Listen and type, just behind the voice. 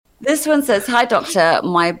This one says, "Hi, doctor.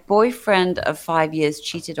 My boyfriend of 5 years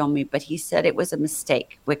cheated on me, but he said it was a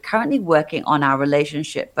mistake. We're currently working on our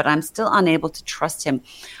relationship, but I'm still unable to trust him.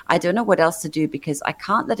 I don't know what else to do because I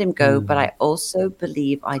can't let him go, but I also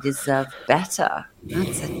believe I deserve better."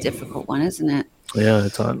 That's a difficult one, isn't it? Yeah,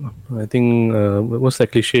 it's hard. I think what's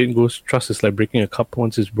that cliche it goes, trust is like breaking a cup.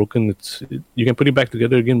 Once it's broken, you can put it back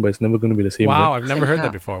together again, but it's never going to be the same. Wow, right? I've never heard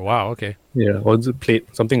that before. Wow, okay. Yeah, or it's a plate,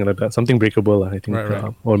 something like that, something breakable, I think,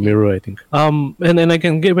 Right. or mirror, I think. And I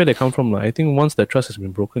can get where they come from. I think once that trust has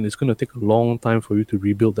been broken, it's going to take a long time for you to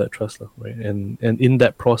rebuild that trust, right? And in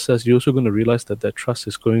that process, you're also going to realize that trust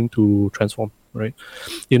is going to transform, right?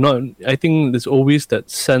 I think there's always that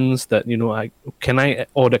sense that,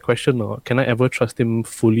 that question, or can I ever trust him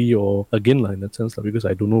fully or again, in that sense, because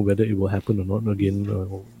I don't know whether it will happen or not again,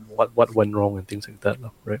 or what went wrong and things like that,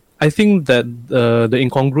 right? I think that the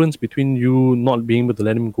incongruence between you not being able to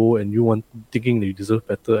let him go and you thinking that you deserve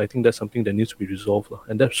better, I think that's something that needs to be resolved,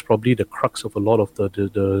 and that's probably the crux of a lot of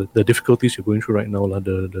the difficulties you're going through right now,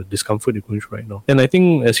 the discomfort you're going through right now. And I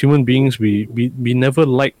think as human beings, we never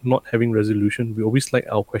like not having resolution. We always like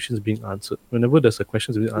our questions being answered. Whenever there's a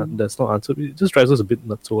question that's not answered, it just drives us a bit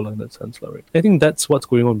nuts in that sense, right? I think that's what's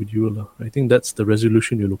going on with you. I think that's the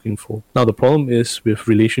resolution you're looking for. Now, the problem is with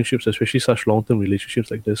relationships, especially such long-term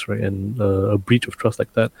relationships like this, right, and a breach of trust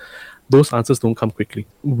like that, those answers don't come quickly.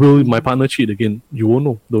 Will my partner cheat again? You won't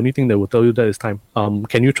know. The only thing that will tell you that is time.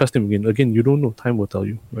 Can you trust him again? Again, you don't know. Time will tell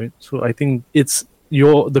you, right? So I think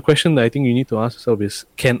the question that I think you need to ask yourself is,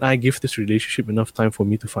 can I give this relationship enough time for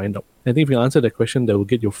me to find out? I think if you answer that question, that will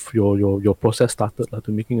get your process started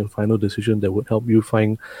to making a final decision that would help you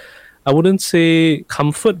find, I wouldn't say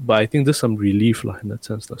comfort, but I think there's some relief in that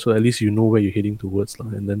sense. So at least you know where you're heading towards,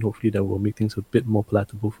 and then hopefully that will make things a bit more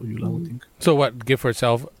palatable for you, I would think. So what, give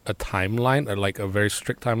yourself a timeline, or like a very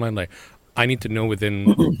strict timeline? Like, I need to know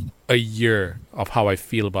within a year of how I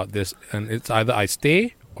feel about this, and it's either I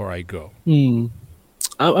stay or I go.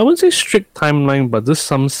 I wouldn't say strict timeline, but just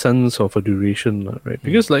some sense of a duration, right?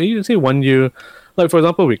 Because like you say 1 year, like for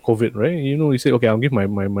example with COVID, right? You say, okay, I'll give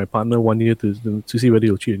my partner 1 year to see whether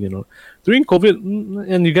he'll cheat. During COVID,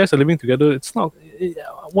 and you guys are living together, it's not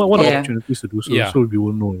what opportunities to do so. Yeah. So you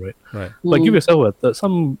will know, right? Right. But give yourself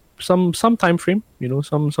some time frame,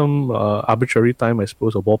 some arbitrary time, I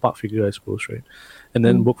suppose, or ballpark figure, I suppose, right? And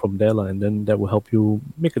then work from there, and then that will help you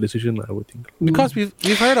make a decision, I would think. Because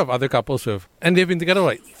we've heard of other couples and they've been together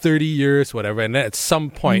like 30 years, whatever, and then at some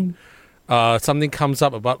point, something comes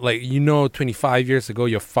up about 25 years ago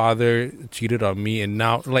your father cheated on me, and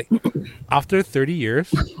now after 30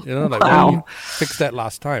 years, Wow. we fixed that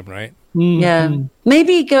last time, right? Yeah.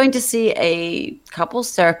 Maybe going to see a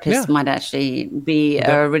couples therapist might actually be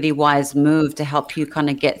a really wise move to help you kind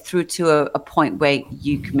of get through to a point where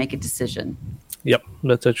you can make a decision. Yep,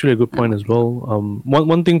 that's actually a good point as well.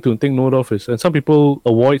 One thing to take note of is, and some people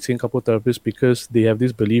avoid seeing couple therapists because they have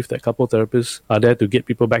this belief that couple therapists are there to get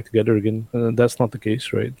people back together again. That's not the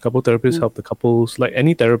case, right? Couple therapists help the couples, like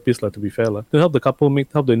any therapist, to be fair, to help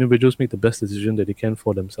help the individuals make the best decision that they can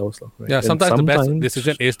for themselves. Right? Yeah, sometimes the best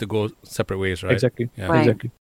decision is to go separate ways, right? Exactly. Yeah. Right. Exactly.